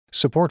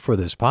Support for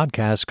this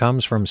podcast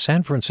comes from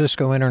San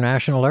Francisco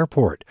International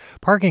Airport.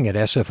 Parking at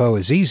SFO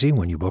is easy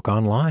when you book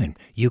online.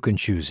 You can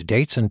choose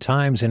dates and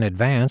times in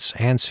advance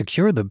and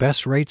secure the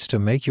best rates to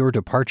make your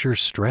departure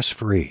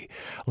stress-free.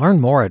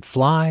 Learn more at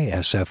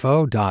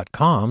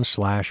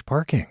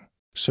flysfo.com/parking.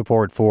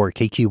 Support for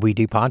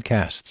KQED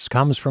podcasts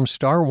comes from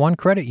Star One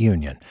Credit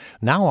Union,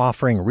 now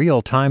offering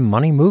real-time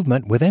money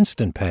movement with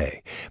Instant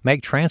Pay.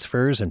 Make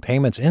transfers and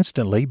payments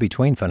instantly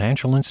between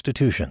financial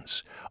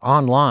institutions,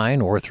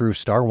 online or through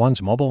Star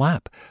One's mobile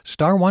app.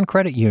 Star One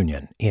Credit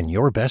Union, in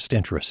your best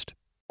interest.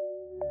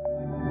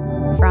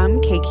 From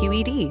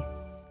KQED.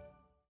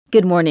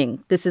 Good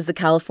morning. This is the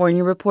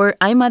California Report.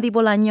 I'm Madi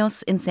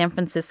Bolaños in San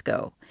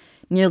Francisco.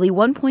 Nearly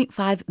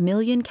 1.5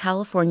 million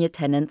California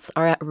tenants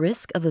are at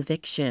risk of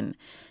eviction.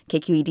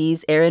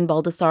 KQED's Erin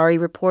Baldassari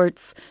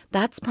reports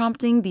that's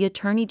prompting the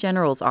Attorney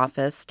General's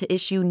office to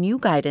issue new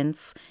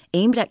guidance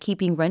aimed at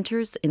keeping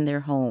renters in their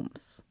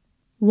homes.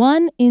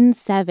 1 in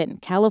 7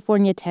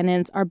 California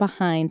tenants are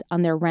behind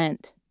on their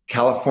rent.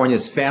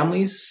 California's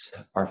families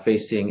are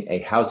facing a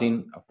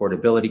housing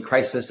affordability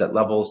crisis at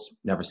levels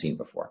never seen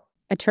before.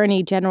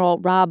 Attorney General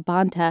Rob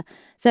Bonta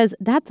says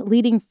that's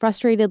leading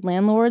frustrated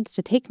landlords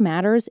to take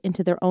matters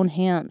into their own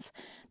hands.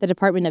 The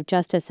Department of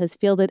Justice has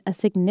fielded a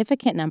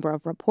significant number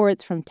of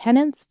reports from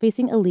tenants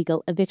facing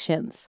illegal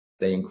evictions.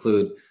 They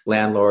include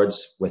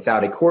landlords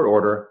without a court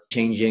order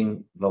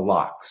changing the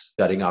locks,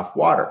 shutting off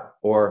water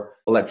or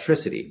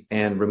electricity,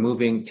 and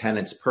removing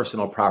tenants'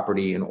 personal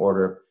property in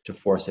order to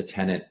force a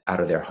tenant out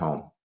of their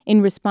home.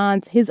 In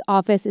response, his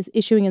office is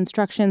issuing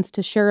instructions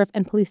to sheriff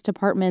and police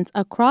departments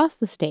across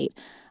the state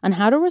on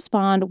how to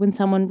respond when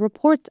someone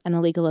reports an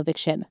illegal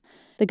eviction.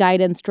 The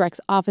guidance directs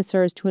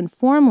officers to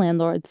inform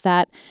landlords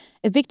that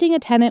evicting a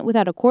tenant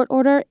without a court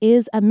order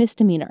is a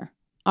misdemeanor.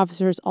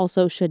 Officers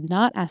also should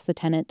not ask the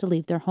tenant to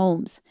leave their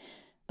homes.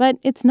 But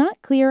it's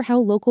not clear how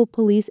local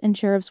police and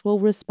sheriffs will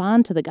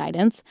respond to the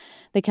guidance.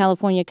 The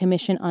California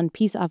Commission on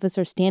Peace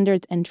Officer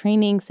Standards and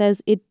Training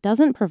says it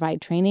doesn't provide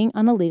training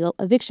on illegal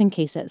eviction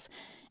cases,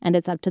 and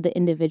it's up to the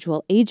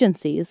individual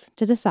agencies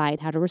to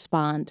decide how to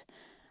respond.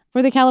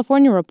 For the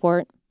California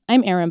Report,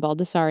 I'm Erin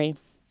Baldassari.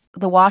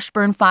 The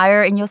Washburn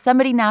Fire in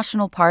Yosemite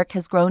National Park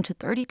has grown to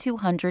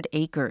 3,200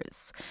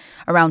 acres.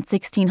 Around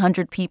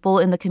 1,600 people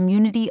in the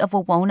community of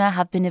Wawona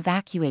have been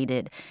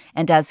evacuated.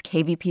 And as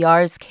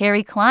KVPR's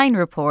Kerry Klein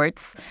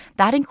reports,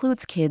 that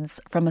includes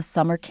kids from a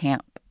summer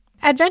camp.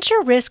 Adventure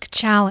Risk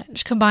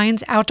Challenge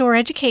combines outdoor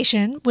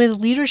education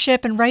with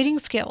leadership and writing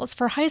skills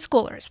for high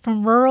schoolers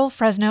from rural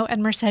Fresno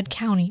and Merced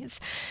Counties.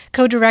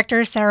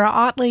 Co-director Sarah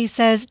Otley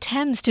says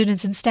 10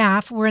 students and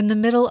staff were in the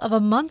middle of a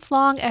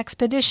month-long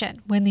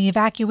expedition when the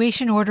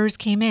evacuation orders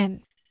came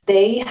in.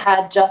 They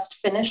had just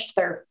finished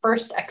their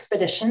first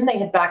expedition. They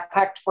had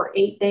backpacked for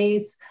 8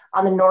 days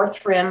on the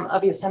north rim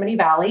of Yosemite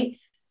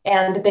Valley,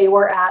 and they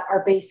were at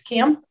our base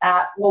camp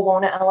at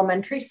Wawona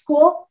Elementary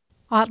School.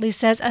 Otley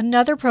says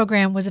another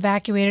program was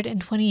evacuated in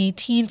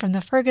 2018 from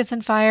the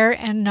Ferguson fire,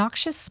 and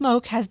noxious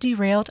smoke has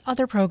derailed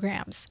other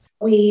programs.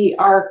 We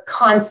are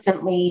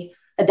constantly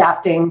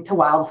adapting to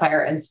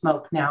wildfire and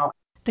smoke now.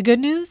 The good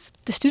news?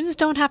 The students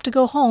don't have to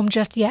go home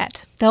just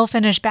yet. They'll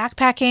finish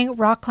backpacking,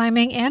 rock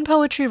climbing, and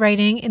poetry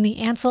writing in the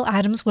Ansel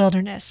Adams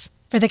Wilderness.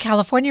 For the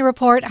California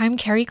Report, I'm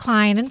Kerry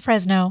Klein in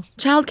Fresno.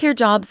 Childcare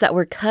jobs that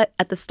were cut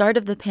at the start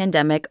of the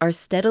pandemic are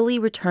steadily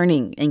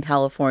returning in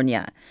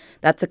California.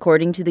 That's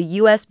according to the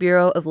U.S.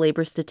 Bureau of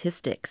Labor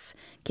Statistics.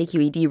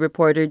 KQED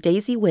reporter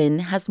Daisy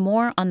Nguyen has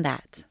more on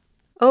that.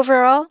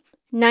 Overall,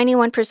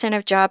 91%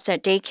 of jobs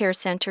at daycare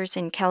centers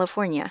in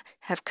California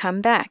have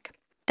come back.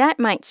 That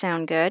might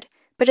sound good,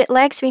 but it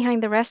lags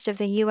behind the rest of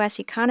the U.S.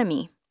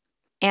 economy.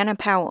 Anna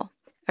Powell,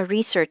 a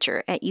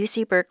researcher at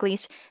UC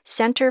Berkeley's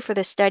Center for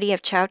the Study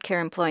of Childcare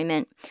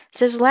Employment,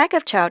 says lack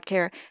of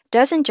childcare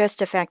doesn't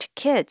just affect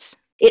kids.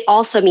 It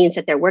also means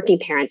that their working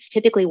parents,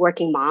 typically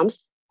working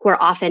moms, who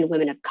are often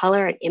women of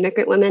color and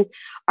immigrant women,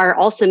 are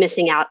also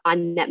missing out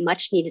on that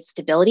much-needed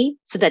stability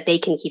so that they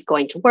can keep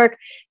going to work,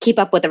 keep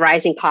up with the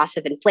rising costs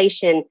of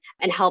inflation,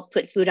 and help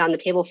put food on the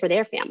table for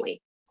their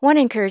family. One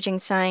encouraging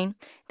sign,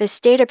 the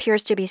state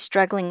appears to be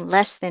struggling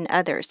less than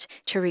others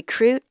to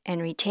recruit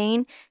and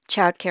retain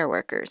childcare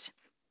workers.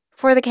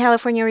 For the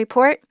California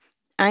Report,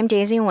 I'm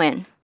Daisy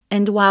Nguyen.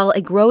 And while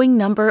a growing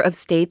number of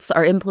states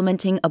are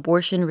implementing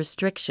abortion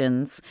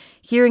restrictions,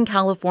 here in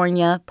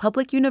California,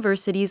 public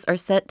universities are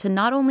set to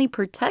not only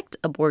protect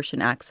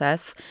abortion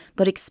access,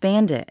 but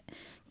expand it.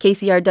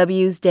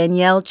 KCRW's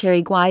Danielle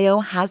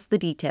Chiriguayo has the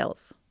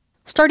details.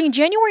 Starting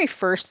January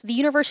 1st, the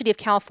University of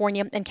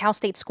California and Cal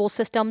State school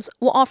systems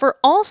will offer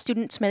all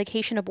students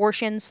medication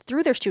abortions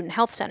through their student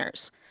health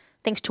centers.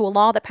 Thanks to a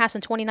law that passed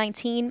in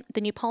 2019,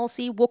 the new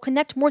policy will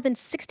connect more than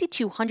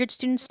 6,200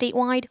 students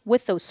statewide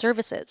with those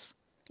services.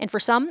 And for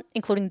some,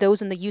 including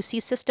those in the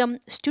UC system,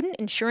 student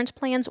insurance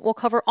plans will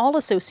cover all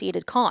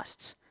associated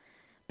costs.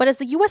 But as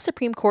the U.S.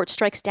 Supreme Court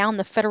strikes down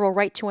the federal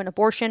right to an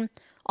abortion,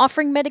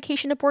 offering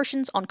medication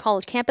abortions on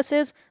college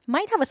campuses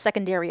might have a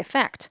secondary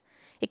effect.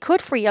 It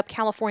could free up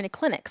California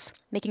clinics,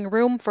 making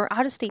room for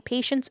out-of-state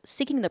patients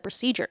seeking the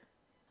procedure.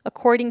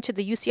 According to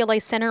the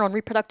UCLA Center on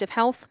Reproductive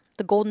Health,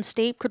 the Golden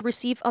State could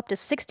receive up to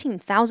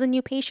 16,000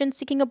 new patients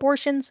seeking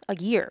abortions a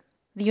year.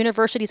 The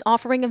university's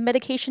offering of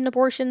medication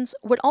abortions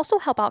would also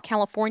help out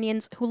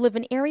Californians who live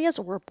in areas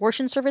where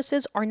abortion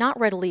services are not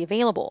readily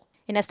available.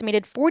 An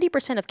estimated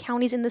 40% of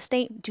counties in the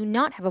state do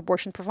not have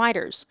abortion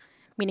providers,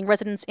 meaning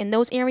residents in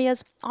those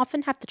areas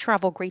often have to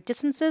travel great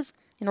distances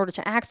in order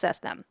to access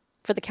them.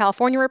 For the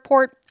California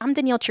Report, I'm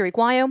Danielle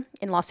Chiriguayo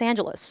in Los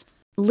Angeles.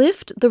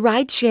 Lyft, the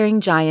ride-sharing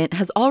giant,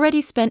 has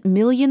already spent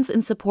millions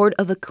in support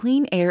of a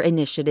clean air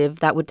initiative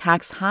that would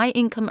tax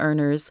high-income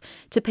earners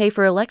to pay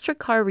for electric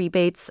car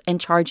rebates and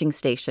charging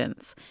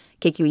stations.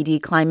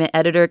 KQED climate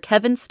editor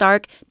Kevin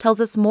Stark tells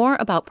us more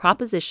about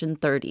Proposition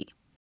 30.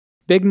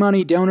 Big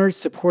money donors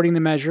supporting the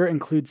measure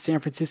include San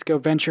Francisco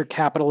venture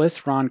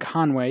capitalist Ron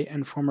Conway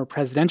and former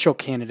presidential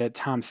candidate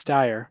Tom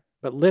Steyer.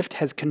 But Lyft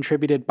has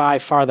contributed by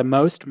far the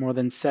most, more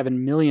than $7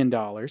 million.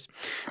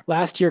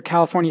 Last year,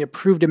 California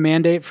approved a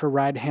mandate for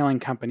ride-hailing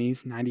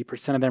companies.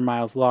 90% of their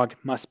miles logged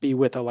must be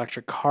with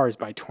electric cars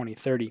by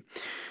 2030.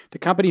 The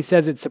company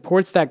says it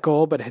supports that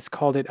goal, but has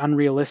called it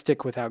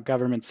unrealistic without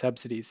government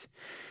subsidies.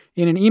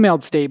 In an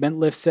emailed statement,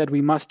 Lyft said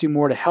we must do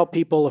more to help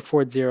people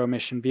afford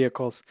zero-emission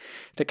vehicles.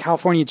 The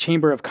California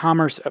Chamber of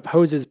Commerce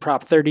opposes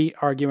Prop 30,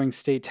 arguing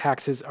state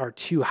taxes are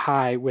too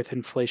high with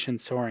inflation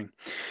soaring.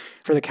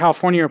 For the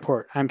California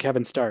Report, I'm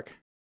Kevin Stark.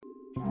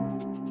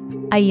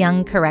 A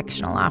young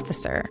correctional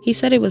officer. He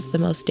said it was the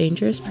most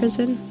dangerous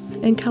prison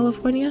in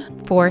California.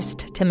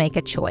 Forced to make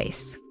a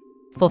choice.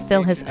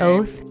 Fulfill his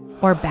oath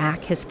or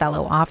back his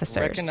fellow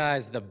officers.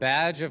 Recognize the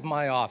badge of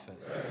my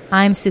office.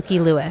 I'm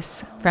Suki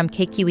Lewis. From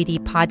KQED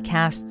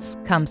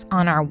Podcasts comes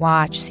On Our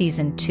Watch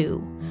Season 2,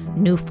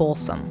 New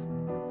Folsom.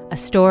 A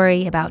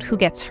story about who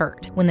gets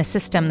hurt when the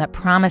system that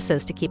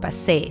promises to keep us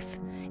safe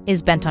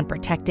is bent on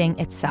protecting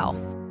itself.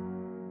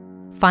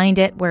 Find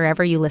it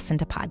wherever you listen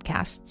to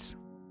podcasts.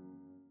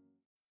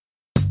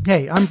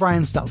 Hey, I'm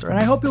Brian Stelter, and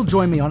I hope you'll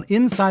join me on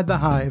Inside the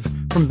Hive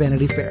from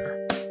Vanity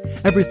Fair.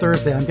 Every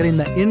Thursday, I'm getting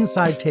the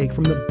inside take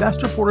from the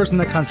best reporters in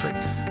the country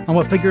on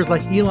what figures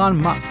like Elon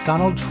Musk,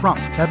 Donald Trump,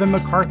 Kevin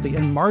McCarthy,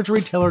 and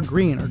Marjorie Taylor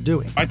Greene are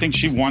doing. I think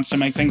she wants to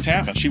make things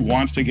happen. She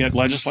wants to get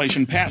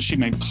legislation passed. She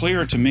made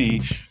clear to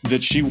me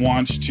that she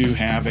wants to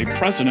have a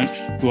president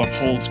who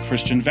upholds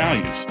Christian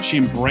values. She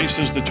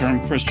embraces the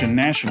term Christian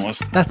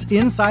nationalist. That's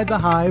Inside the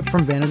Hive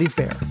from Vanity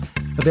Fair.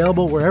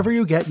 Available wherever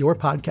you get your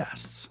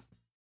podcasts.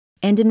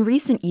 And in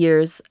recent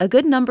years, a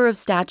good number of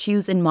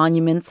statues and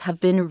monuments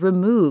have been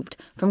removed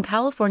from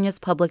California's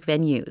public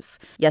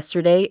venues.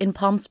 Yesterday, in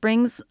Palm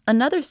Springs,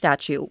 another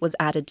statue was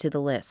added to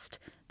the list.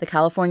 The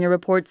California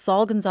Report's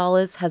Saul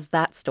Gonzalez has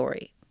that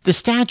story. The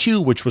statue,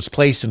 which was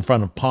placed in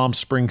front of Palm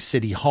Springs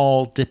City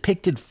Hall,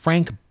 depicted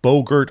Frank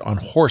Bogert on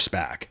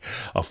horseback.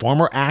 A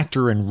former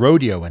actor and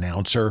rodeo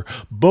announcer,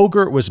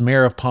 Bogert was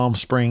mayor of Palm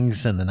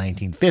Springs in the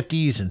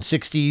 1950s and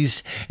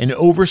 60s and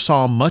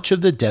oversaw much of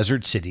the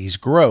desert city's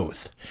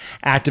growth.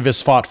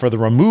 Activists fought for the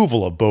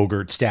removal of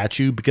Bogert's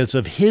statue because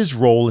of his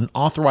role in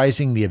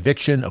authorizing the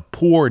eviction of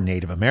poor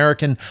Native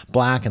American,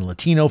 Black, and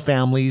Latino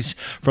families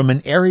from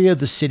an area of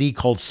the city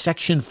called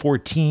Section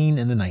 14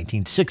 in the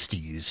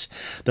 1960s.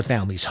 The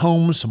families'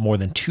 homes, more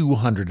than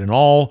 200 in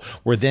all,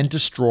 were then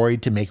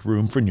destroyed to make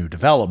room for new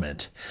development.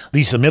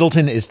 Lisa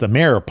Middleton is the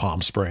mayor of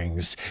Palm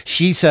Springs.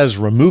 She says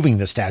removing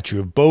the statue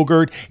of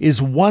Bogert is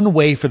one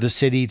way for the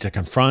city to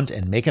confront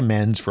and make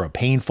amends for a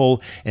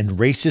painful and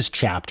racist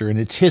chapter in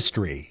its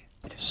history.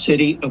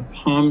 City of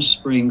Palm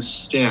Springs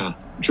staff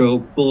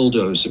drove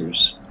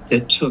bulldozers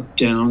that took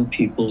down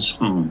people's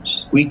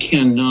homes. We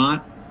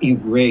cannot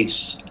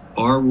erase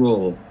our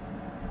role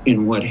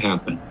in what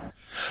happened.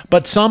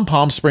 But some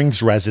Palm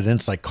Springs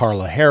residents, like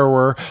Carla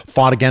Harrower,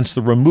 fought against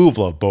the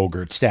removal of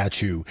Bogert's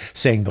statue,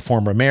 saying the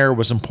former mayor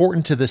was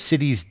important to the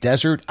city's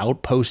desert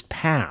outpost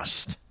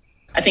past.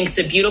 I think it's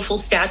a beautiful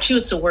statue.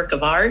 It's a work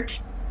of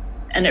art,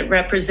 and it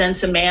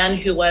represents a man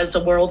who was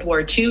a World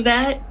War II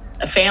vet,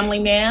 a family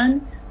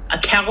man, a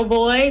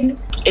cowboy.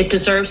 It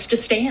deserves to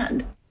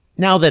stand.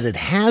 Now that it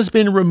has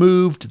been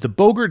removed, the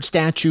Bogert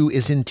statue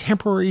is in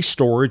temporary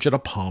storage at a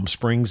Palm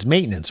Springs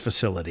maintenance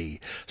facility.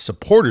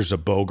 Supporters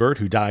of Bogert,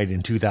 who died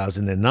in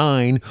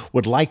 2009,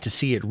 would like to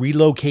see it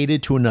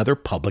relocated to another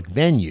public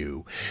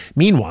venue.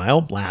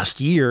 Meanwhile, last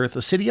year,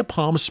 the city of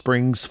Palm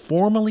Springs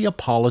formally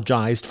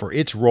apologized for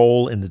its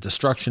role in the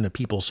destruction of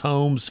people's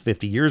homes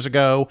 50 years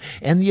ago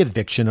and the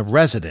eviction of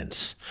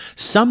residents.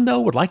 Some,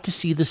 though, would like to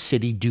see the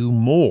city do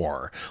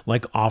more,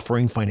 like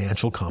offering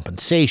financial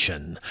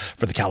compensation.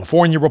 For the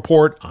California Report,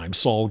 I'm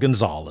Saul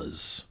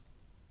Gonzalez.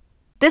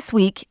 This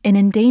week, an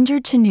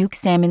endangered Chinook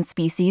salmon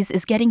species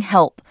is getting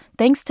help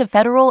thanks to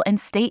federal and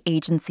state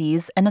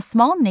agencies and a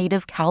small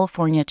native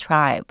California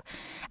tribe.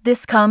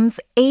 This comes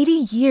 80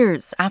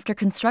 years after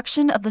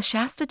construction of the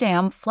Shasta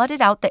Dam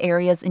flooded out the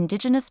area's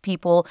indigenous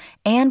people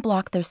and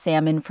blocked their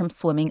salmon from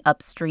swimming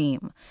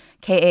upstream.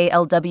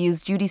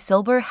 KALW's Judy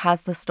Silber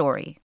has the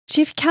story.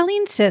 Chief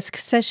Caleen Sisk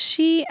says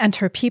she and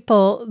her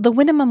people, the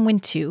Winnenmem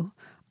Wintu,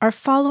 are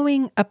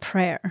following a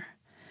prayer.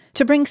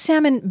 to bring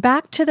salmon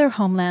back to their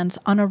homelands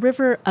on a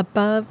river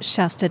above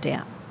Shasta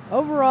Dam.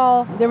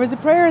 Overall, there was a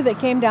prayer that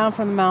came down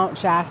from Mount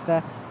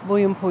Shasta,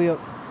 Buyumpuyuk,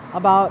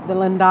 about the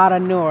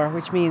Landara Nur,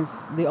 which means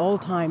the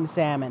old-time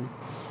salmon.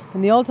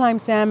 And the old-time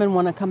salmon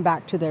want to come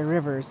back to their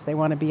rivers. They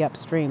want to be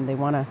upstream. They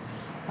want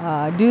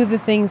to do the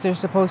things they're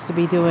supposed to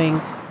be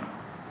doing.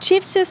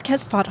 Chief Sisk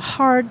has fought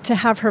hard to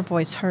have her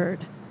voice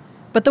heard.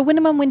 But the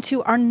Winnenmem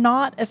Wintu are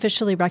not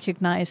officially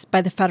recognized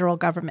by the federal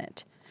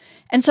government.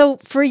 And so,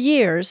 for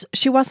years,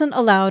 she wasn't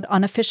allowed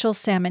on official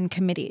salmon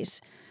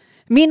committees.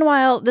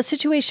 Meanwhile, the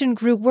situation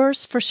grew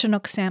worse for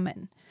Chinook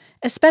salmon,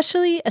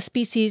 especially a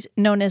species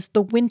known as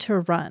the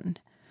winter run.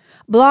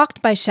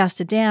 Blocked by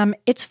Shasta Dam,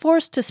 it's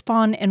forced to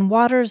spawn in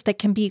waters that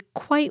can be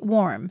quite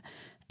warm,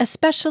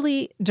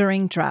 especially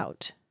during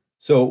drought.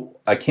 So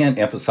I can't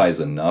emphasize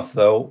enough,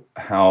 though,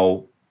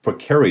 how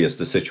precarious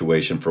the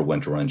situation for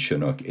winter run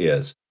Chinook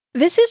is.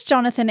 This is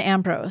Jonathan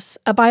Ambrose,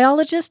 a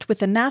biologist with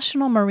the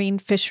National Marine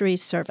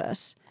Fisheries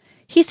Service.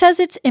 He says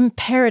it's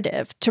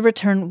imperative to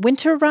return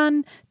winter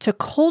run to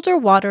colder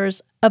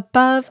waters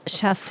above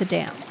Shasta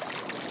Dam.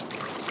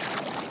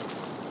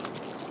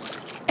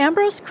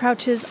 Ambrose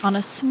crouches on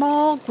a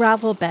small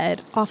gravel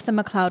bed off the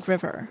McCloud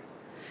River.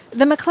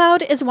 The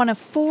McCloud is one of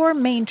 4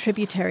 main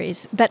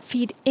tributaries that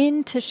feed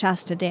into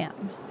Shasta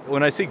Dam.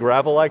 When I see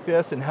gravel like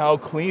this and how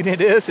clean it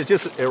is, it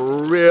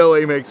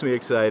really makes me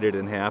excited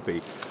and happy.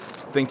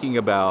 Thinking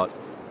about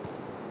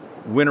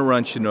winter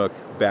run Chinook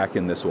back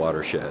in this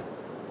watershed.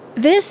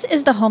 This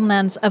is the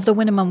homelands of the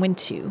Winnenmem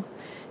Wintu.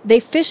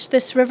 They fished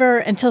this river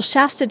until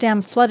Shasta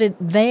Dam flooded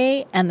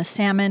they and the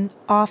salmon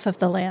off of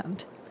the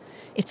land.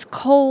 It's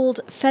cold,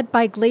 fed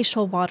by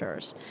glacial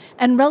waters,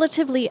 and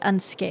relatively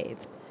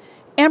unscathed.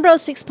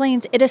 Ambrose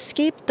explains it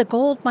escaped the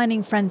gold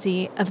mining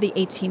frenzy of the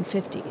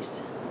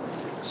 1850s.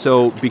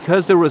 So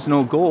because there was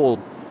no gold,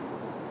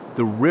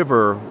 the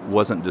river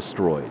wasn't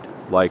destroyed,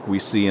 like we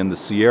see in the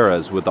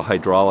Sierras with the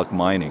hydraulic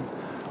mining.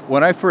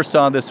 When I first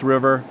saw this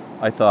river,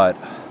 I thought,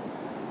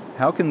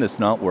 how can this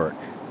not work?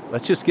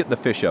 Let's just get the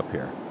fish up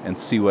here and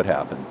see what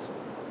happens.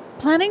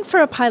 Planning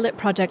for a pilot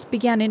project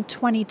began in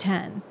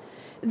 2010.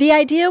 The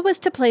idea was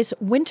to place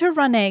winter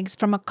run eggs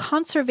from a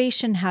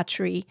conservation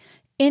hatchery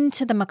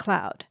into the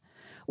McCloud.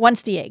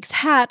 Once the eggs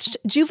hatched,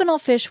 juvenile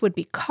fish would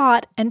be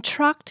caught and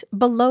trucked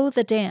below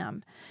the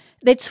dam.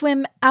 They'd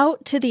swim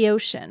out to the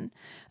ocean.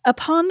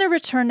 Upon their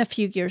return a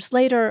few years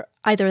later,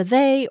 either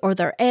they or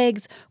their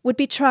eggs would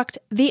be trucked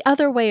the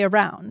other way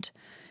around.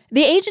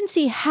 The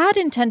agency had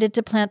intended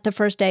to plant the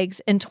first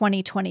eggs in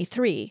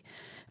 2023,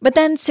 but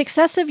then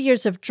successive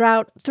years of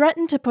drought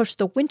threatened to push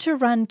the winter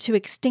run to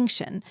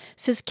extinction,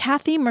 says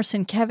Kathy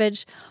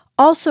Mersenkiewicz,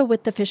 also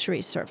with the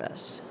Fisheries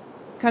Service.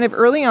 Kind of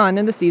early on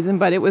in the season,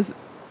 but it was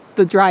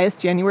the driest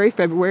January,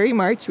 February,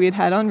 March we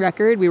had on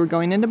record. We were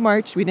going into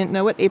March. We didn't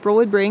know what April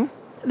would bring.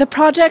 The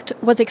project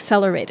was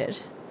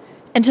accelerated.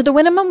 And to the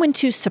Winnenmem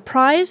Wintu's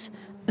surprise,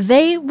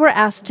 they were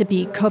asked to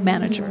be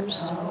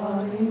co-managers.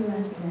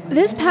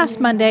 This past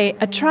Monday,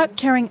 a truck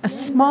carrying a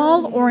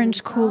small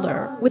orange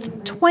cooler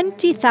with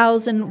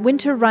 20,000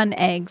 winter run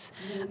eggs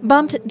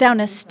bumped down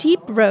a steep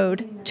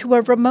road to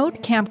a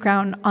remote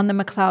campground on the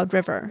McCloud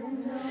River.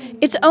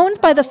 It's owned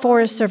by the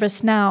Forest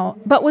Service now,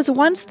 but was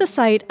once the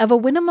site of a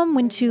Winnenmem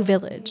Wintu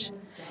village.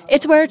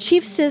 It's where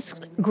Chief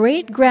Sisk's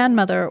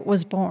great-grandmother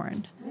was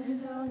born.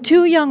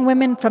 2 young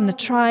women from the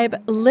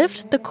tribe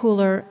lift the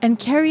cooler and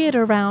carry it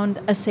around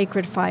a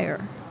sacred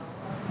fire.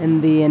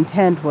 And the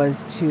intent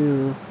was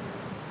to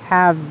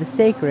have the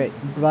sacred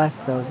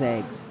bless those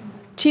eggs.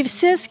 Chief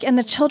Sisk and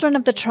the children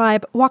of the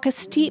tribe walk a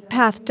steep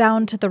path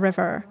down to the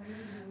river.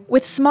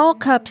 With small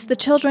cups, the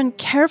children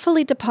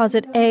carefully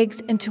deposit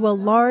eggs into a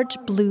large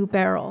blue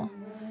barrel.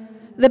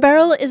 The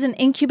barrel is an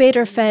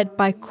incubator fed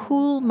by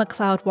cool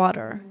McCloud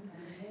water.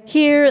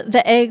 Here,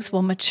 the eggs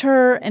will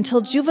mature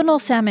until juvenile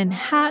salmon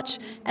hatch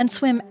and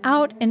swim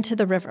out into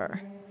the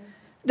river.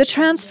 The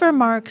transfer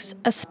marks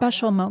a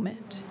special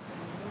moment.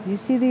 You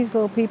see these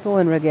little people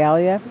in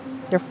regalia?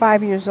 They're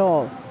 5 years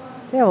old.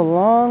 They have a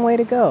long way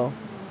to go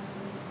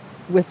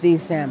with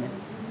these salmon.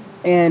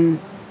 And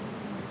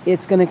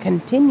it's going to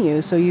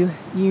continue, so you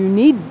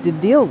need to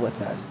deal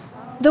with us.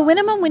 The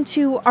Winnenmem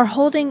Wintu are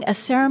holding a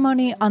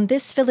ceremony on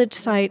this village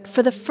site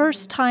for the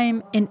first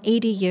time in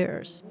 80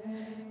 years.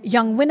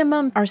 Young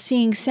Winnenmem are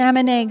seeing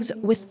salmon eggs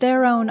with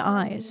their own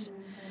eyes.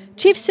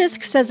 Chief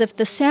Sisk says if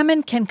the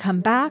salmon can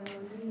come back,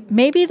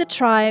 maybe the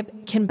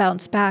tribe can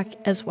bounce back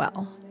as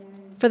well.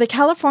 For the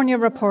California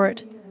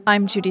Report,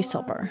 I'm Judy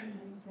Silber.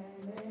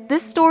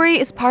 This story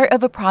is part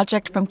of a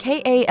project from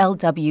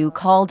KALW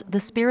called The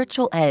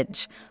Spiritual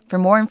Edge. For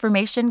more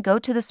information, go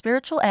to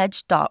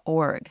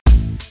thespiritualedge.org.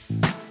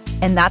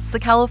 And that's the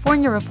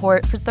California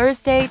Report for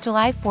Thursday,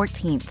 July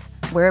 14th.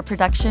 We're a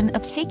production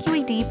of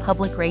KQED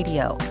Public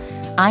Radio.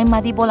 I'm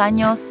Madi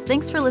Bolaños.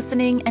 Thanks for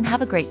listening and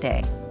have a great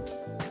day.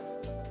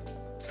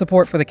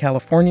 Support for the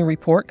California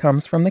Report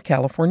comes from the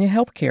California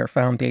Healthcare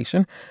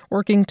Foundation,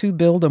 working to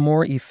build a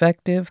more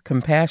effective,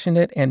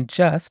 compassionate, and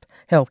just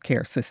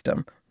healthcare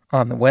system.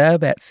 On the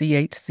web at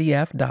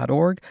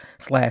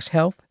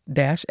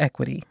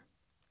chcf.org/health-equity.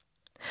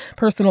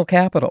 Personal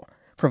Capital,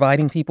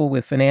 providing people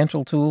with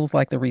financial tools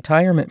like the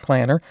Retirement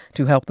Planner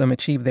to help them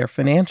achieve their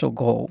financial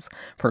goals.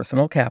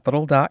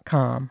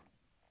 Personalcapital.com.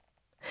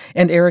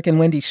 And Eric and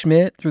Wendy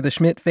Schmidt through the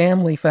Schmidt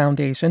Family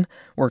Foundation,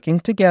 working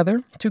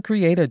together to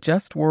create a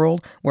just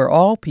world where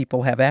all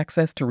people have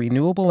access to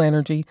renewable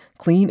energy,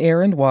 clean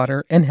air and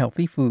water, and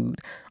healthy food.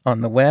 On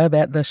the web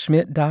at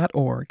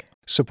theschmidt.org.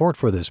 Support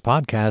for this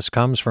podcast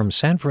comes from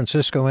San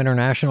Francisco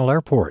International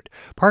Airport.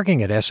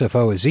 Parking at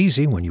SFO is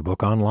easy when you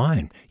book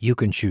online. You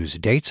can choose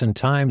dates and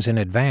times in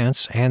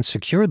advance and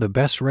secure the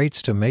best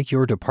rates to make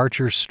your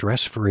departure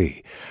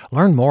stress-free.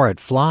 Learn more at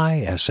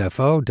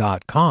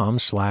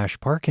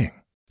flysfo.com/parking.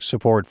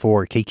 Support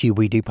for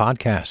KQED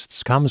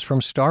podcasts comes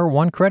from Star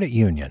One Credit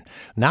Union,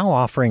 now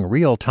offering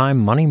real-time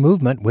money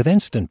movement with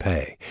Instant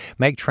Pay.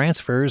 Make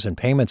transfers and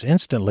payments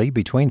instantly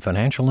between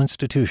financial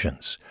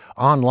institutions,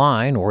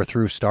 online or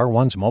through Star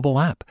One's mobile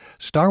app.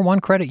 Star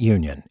One Credit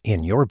Union,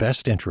 in your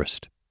best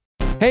interest.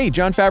 Hey,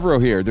 John Favreau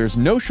here. There's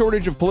no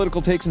shortage of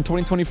political takes in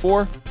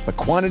 2024, but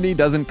quantity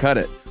doesn't cut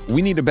it.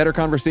 We need a better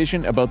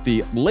conversation about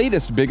the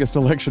latest biggest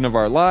election of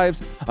our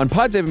lives. On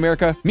Pod Save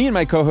America, me and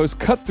my co-hosts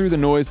cut through the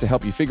noise to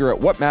help you figure out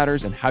what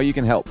matters and how you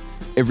can help.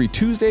 Every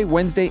Tuesday,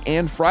 Wednesday,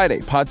 and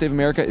Friday, Pod Save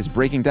America is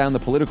breaking down the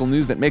political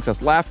news that makes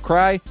us laugh,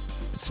 cry,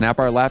 and snap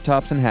our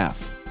laptops in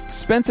half.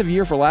 Expensive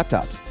year for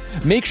laptops.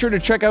 Make sure to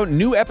check out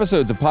new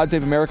episodes of Pod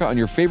Save America on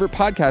your favorite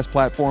podcast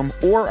platform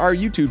or our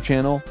YouTube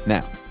channel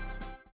now.